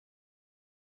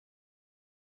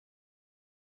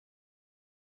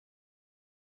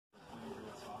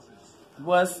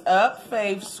What's up,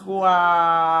 Faith Squad?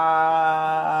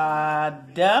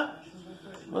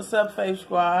 What's up, Faith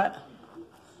Squad?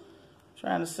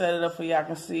 Trying to set it up for y'all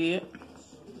can see it.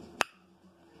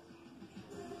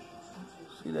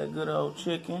 See that good old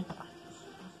chicken.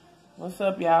 What's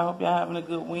up, y'all? Hope y'all having a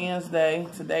good Wednesday.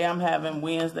 Today I'm having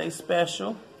Wednesday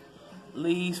special.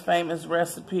 Lee's famous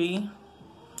recipe.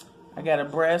 I got a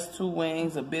breast, 2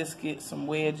 wings, a biscuit, some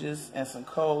wedges, and some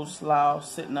coleslaw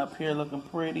sitting up here looking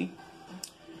pretty.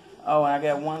 Oh, and I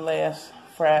got one last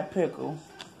fried pickle.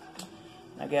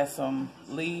 I got some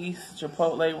Lee's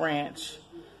Chipotle Ranch.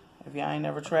 If y'all ain't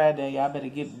never tried that, y'all better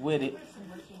get with it.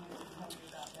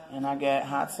 And I got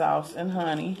hot sauce and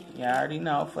honey. Y'all already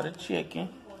know, for the chicken.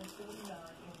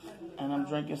 And I'm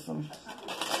drinking some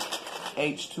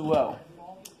H2O.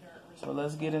 So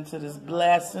let's get into this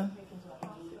blessing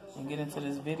and get into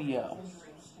this video.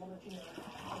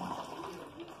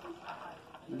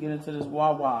 Get into this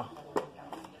Wawa.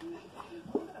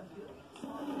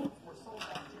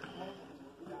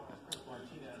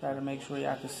 Try to make sure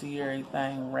y'all can see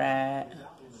everything right.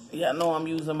 Y'all know I'm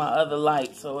using my other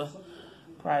light, so it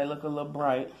probably look a little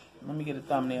bright. Let me get a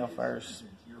thumbnail first.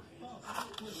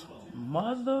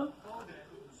 Mother,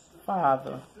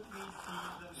 father,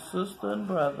 sister, and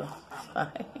brother.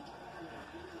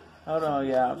 Hold on,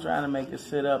 y'all. I'm trying to make it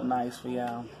sit up nice for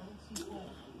y'all.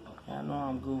 Y'all know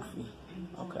I'm goofy.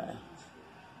 Okay.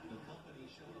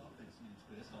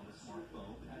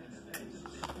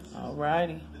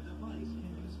 Alrighty.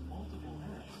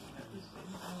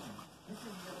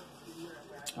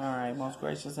 Alright, most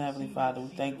gracious and Heavenly Father, we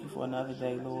thank you for another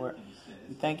day, Lord.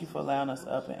 We thank you for allowing us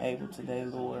up and able today,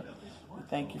 Lord. We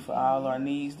thank you for all our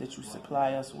needs that you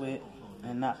supply us with,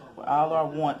 and not for all our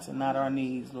wants and not our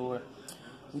needs, Lord.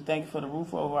 We thank you for the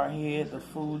roof over our head, the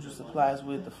food you supply us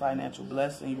with, the financial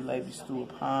blessing you lay bestow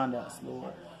upon us,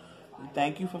 Lord. We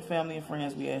thank you for family and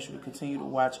friends. We ask you to continue to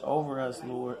watch over us,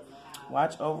 Lord.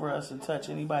 Watch over us and touch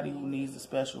anybody who needs a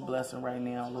special blessing right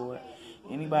now, Lord.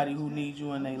 Anybody who needs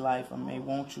you in their life or may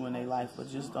want you in their life but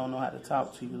just don't know how to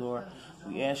talk to you, Lord.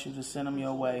 We ask you to send them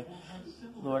your way.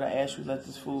 Lord, I ask you to let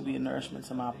this food be a nourishment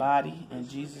to my body. In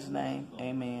Jesus' name,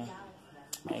 amen.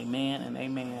 Amen and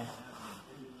amen.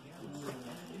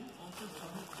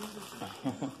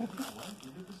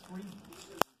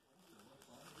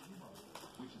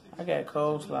 I got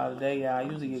coleslaw today, y'all. I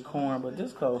usually get corn, but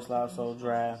this coleslaw is so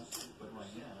dry.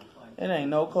 It ain't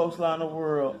no coleslaw in the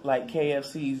world like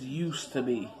KFC's used to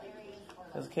be.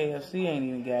 Because KFC ain't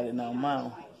even got it no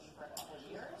more.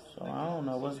 So I don't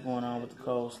know what's going on with the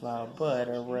coleslaw, but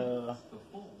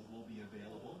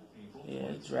yeah,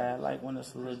 it's dry. I like when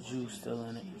there's a little juice still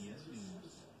in it.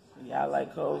 Y'all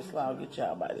like coleslaw, get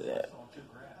y'all bite of that.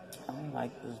 I don't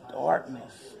like this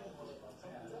darkness.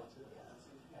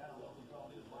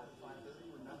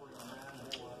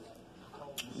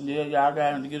 Yeah, y'all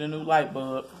got him to get a new light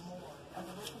bulb.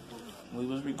 We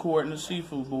was recording the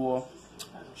seafood boil.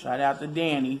 Shout out to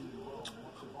Danny.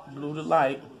 Blew the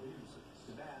light.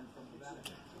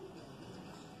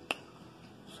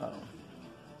 So.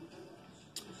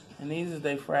 And these is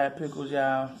they fried pickles,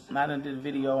 y'all. I done did a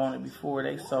video on it before.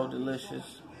 They so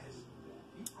delicious.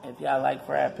 If y'all like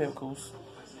fried pickles.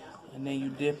 And then you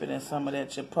dip it in some of that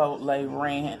Chipotle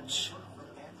Ranch.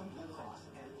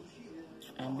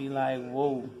 And be like,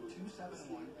 whoa.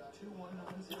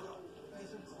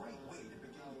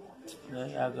 There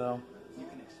y'all go.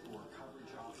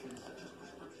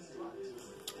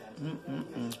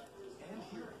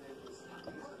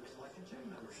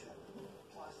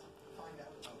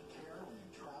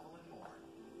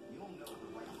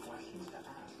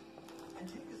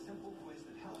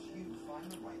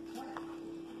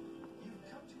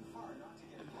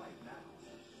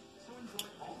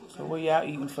 So what y'all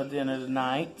eating for dinner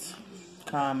tonight?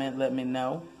 Comment, let me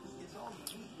know.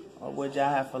 Or what y'all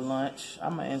have for lunch?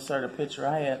 I'm going to insert a picture.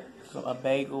 I had a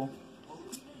bagel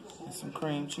and some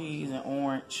cream cheese and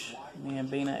orange. Me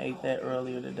and Bina ate that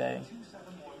earlier today.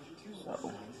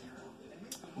 So,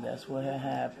 that's what had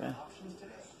happened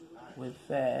with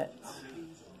that.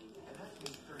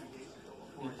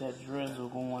 Get that drizzle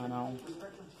going on.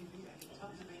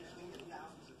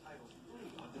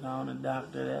 I'm going to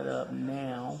doctor that up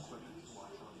now.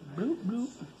 Bloop, bloop.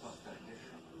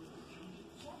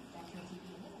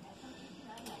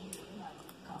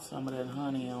 Some of that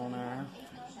honey on there.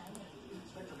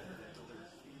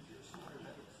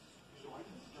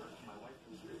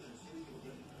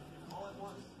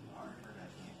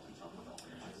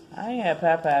 I ain't had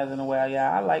Popeyes in a while,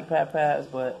 y'all. I like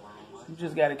Popeyes, but you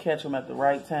just got to catch them at the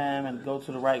right time and go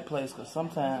to the right place, because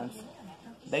sometimes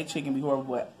they chicken be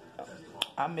horrible.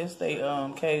 I miss they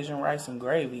Cajun rice and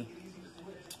gravy.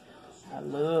 I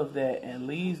love that. And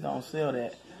Lee's don't sell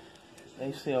that.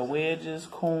 They sell wedges,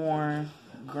 corn,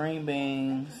 green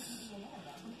beans,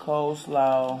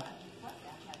 coleslaw,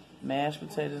 mashed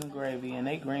potatoes and gravy. And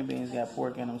they green beans got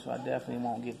pork in them, so I definitely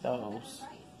won't get those.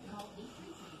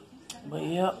 But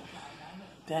yep.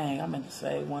 Dang, I meant to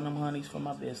save one of them honeys for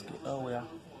my biscuit. Oh well.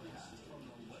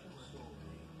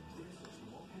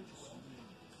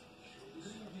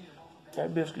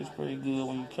 That biscuit's pretty good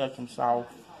when you catch them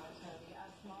soft.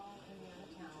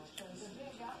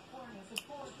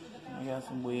 I got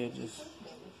some wedges.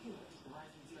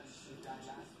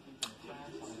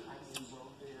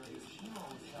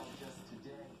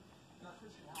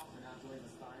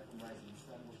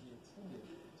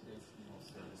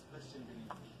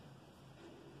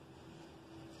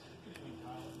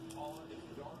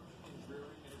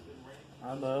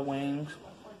 I love wings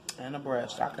and the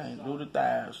breast. I can't do the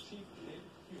thighs.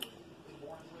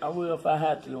 I will if I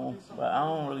had to, but I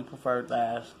don't really prefer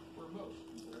thighs.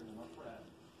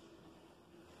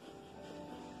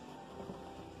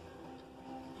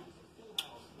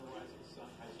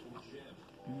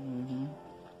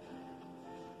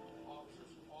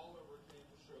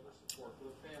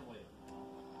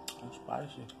 That's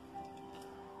spicy.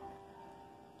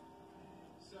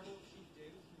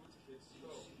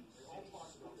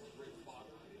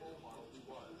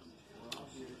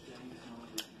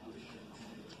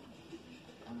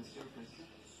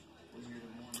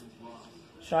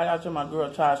 Shout out to my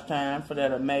girl Tosh Time for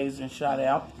that amazing shout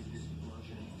out.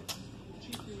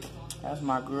 That's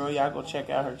my girl. Y'all go check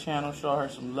out her channel. Show her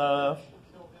some love.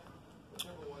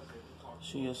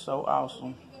 She is so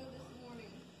awesome.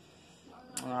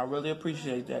 And I really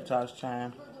appreciate that, Tosh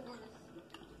Time.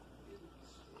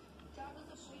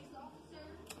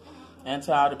 And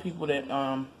to all the people that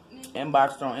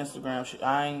inboxed on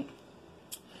Instagram,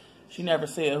 she never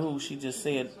said who. She just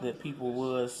said that people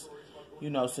was,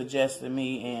 suggesting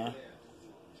me, and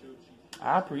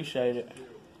I appreciate it.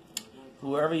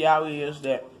 Whoever y'all is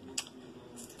that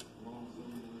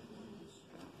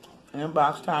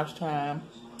inboxed Tosh Time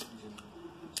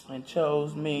and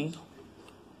chose me,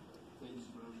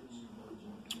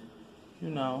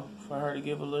 for her to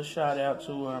give a little shout out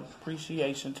to her,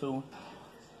 appreciation to.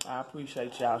 I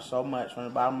appreciate y'all so much from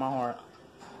the bottom of my heart.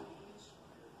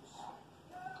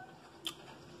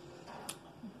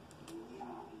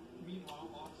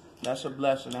 That's a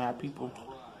blessing to have people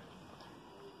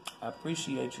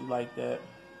appreciate you like that.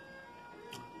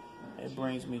 It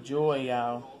brings me joy,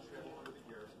 y'all.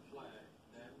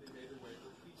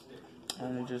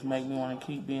 And it just makes me want to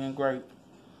keep being great.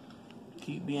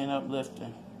 Keep being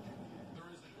uplifting.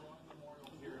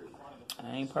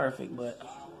 I ain't perfect, but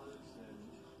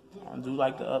I do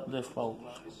like to uplift folks.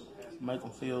 Make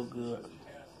them feel good.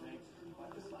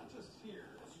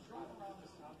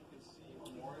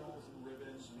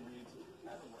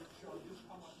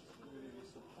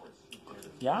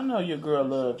 Y'all know your girl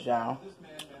loves y'all.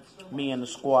 Me and the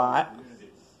squad.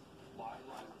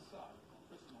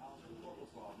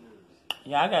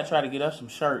 Yeah, I gotta try to get us some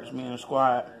shirts, me and the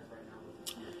squad.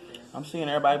 I'm seeing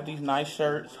everybody with these nice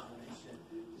shirts.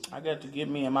 I got to get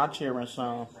me and my children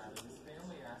some.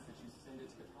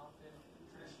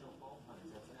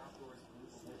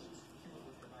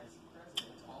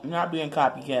 Not being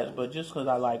copycats, but just because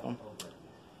I like them.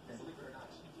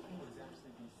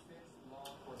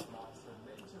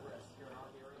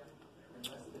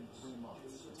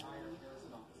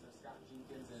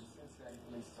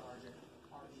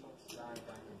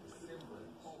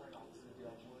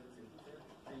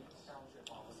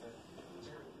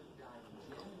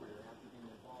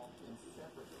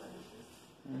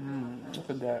 Look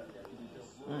at that.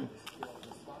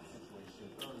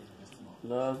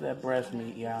 Love that breast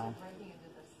meat, y'all.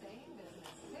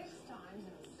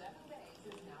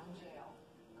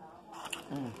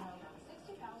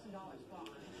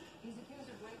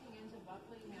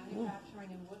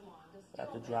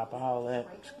 Got to drop all that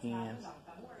skin.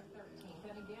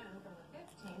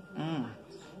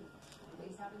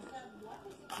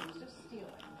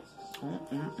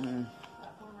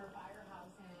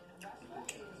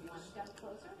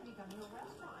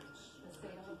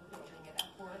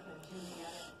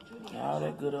 All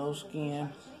that good old skin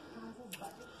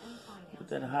with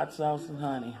that hot sauce and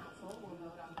honey.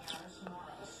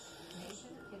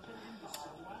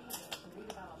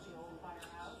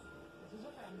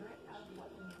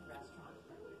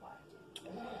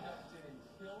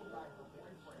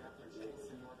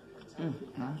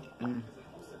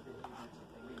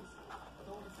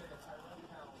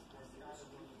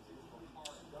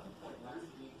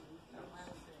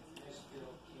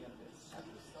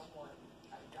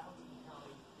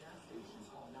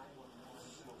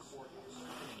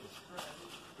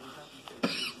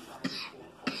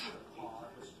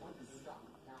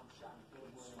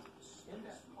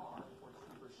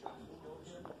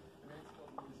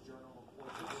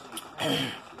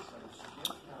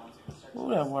 Ooh,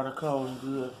 that water cold and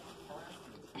good.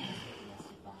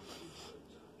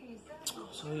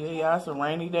 So yeah, y'all, it's a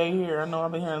rainy day here. I know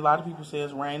I've been hearing a lot of people say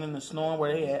it's raining and snowing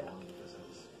where they at.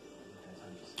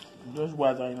 This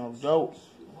weather ain't no joke.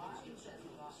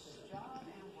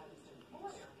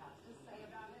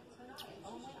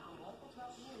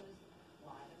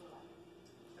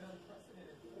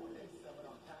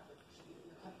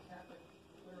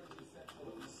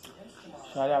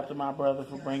 Shout out to my brother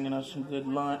for bringing us some good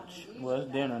lunch. Well,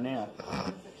 it's dinner now.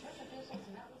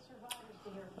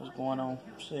 It's going on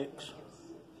 6.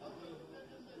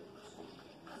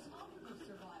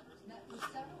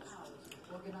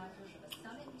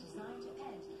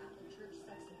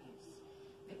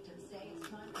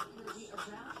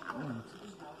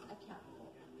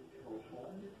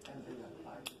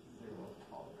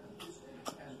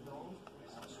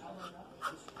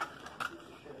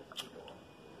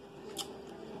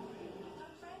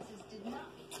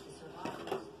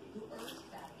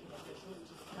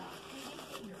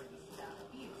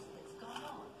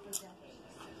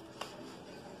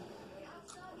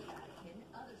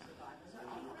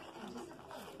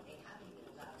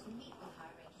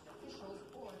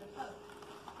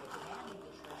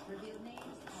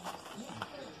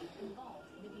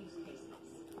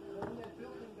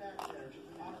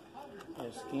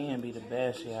 That skin be the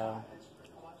best, y'all.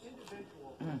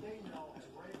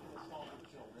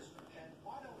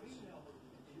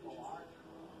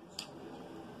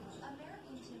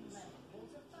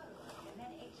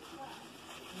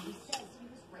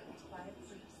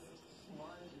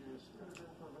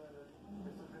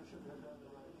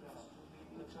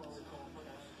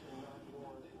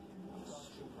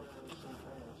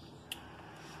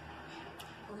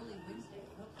 Early Wednesday,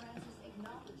 Pope Francis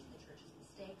acknowledged the church's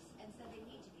mistakes and said they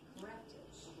need to be corrected,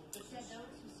 but said those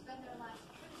who spend their lives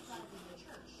criticizing the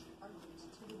church are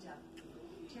linked to the devil.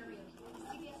 Terry O'Keefe,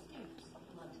 CBS News,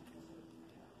 London.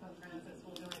 Pope Francis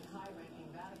will join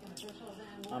high-ranking Vatican officials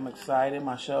and... I'm excited.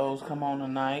 My shows come on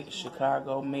tonight.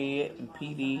 Chicago Med and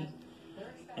PD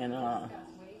and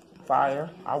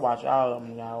Fire. I watch all of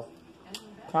them, y'all.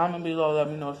 Comment below. Let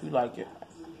me know if you like it.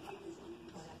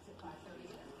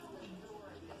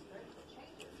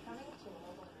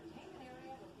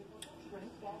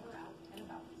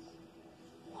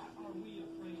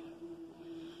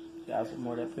 Got some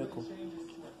more of that pickle.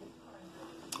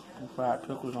 And fried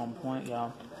pickles on point,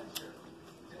 y'all.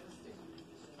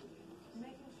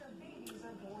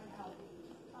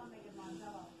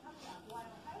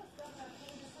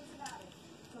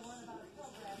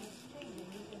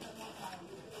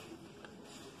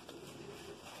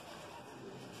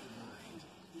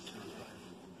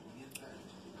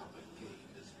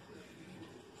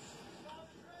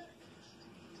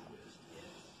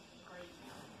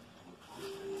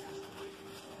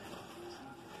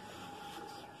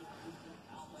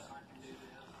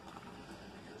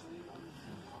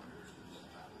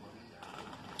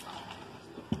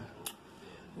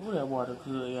 Ooh, that water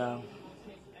good, y'all.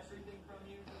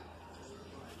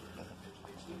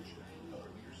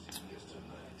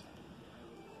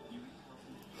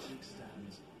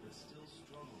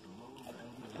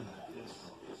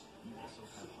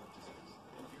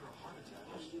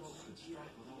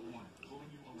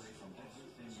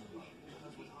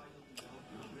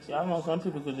 Y'all know some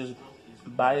people could just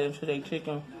bite into their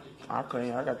chicken. I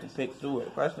can't. I got to pick through it,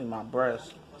 especially my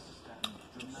breast.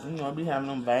 You know, I be having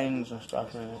them veins and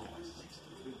stuff in it.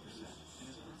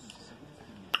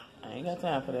 I ain't got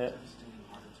time for that.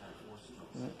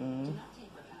 I'm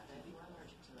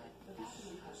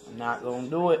not gonna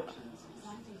do it.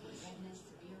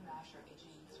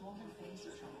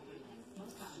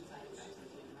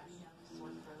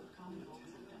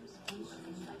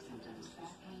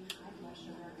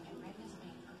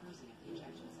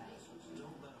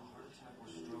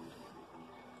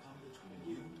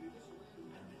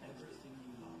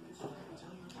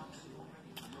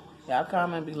 Y'all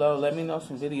comment below. Let me know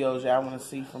some videos y'all want to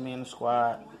see from me and the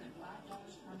squad.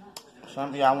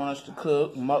 Some of y'all want us to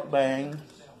cook, mukbang,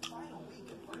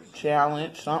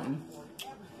 challenge, something.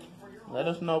 Let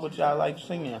us know what y'all like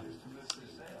seeing.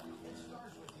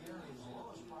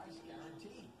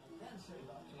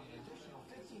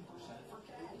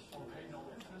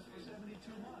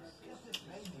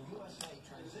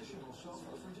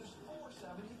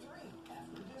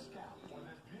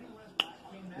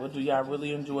 What do y'all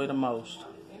really enjoy the most?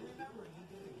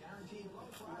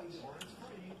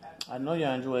 I know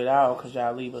y'all enjoy it all because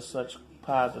y'all leave us such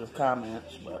positive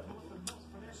comments, but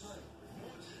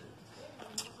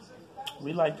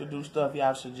we like to do stuff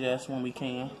y'all suggest when we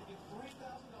can.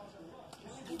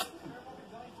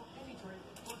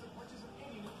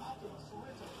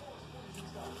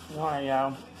 All right,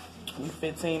 y'all. We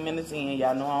 15 minutes in.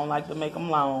 Y'all know I don't like to make them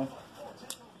long.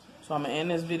 So I'm going to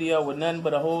end this video with nothing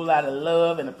but a whole lot of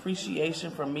love and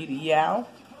appreciation from me to y'all.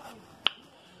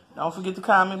 Don't forget to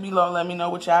comment below. Let me know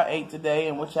what y'all ate today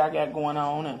and what y'all got going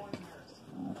on and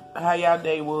how y'all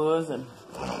day was and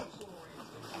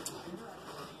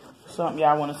something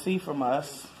y'all want to see from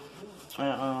us.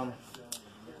 And,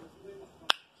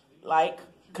 like,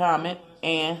 comment,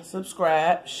 and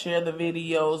subscribe. Share the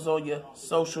videos on your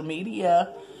social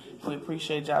media. We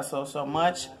appreciate y'all so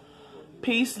much.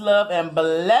 Peace, love, and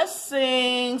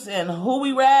blessings. And who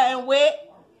we riding with?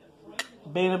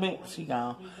 Baby, she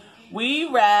gone. We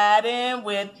riding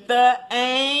with the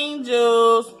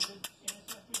angels.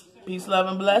 Peace, love,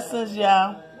 and blessings,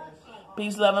 y'all.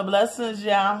 Peace, love, and blessings,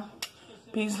 y'all.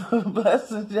 Peace, love, and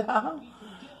blessings, y'all.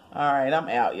 All right, I'm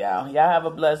out, y'all. Y'all have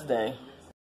a blessed day.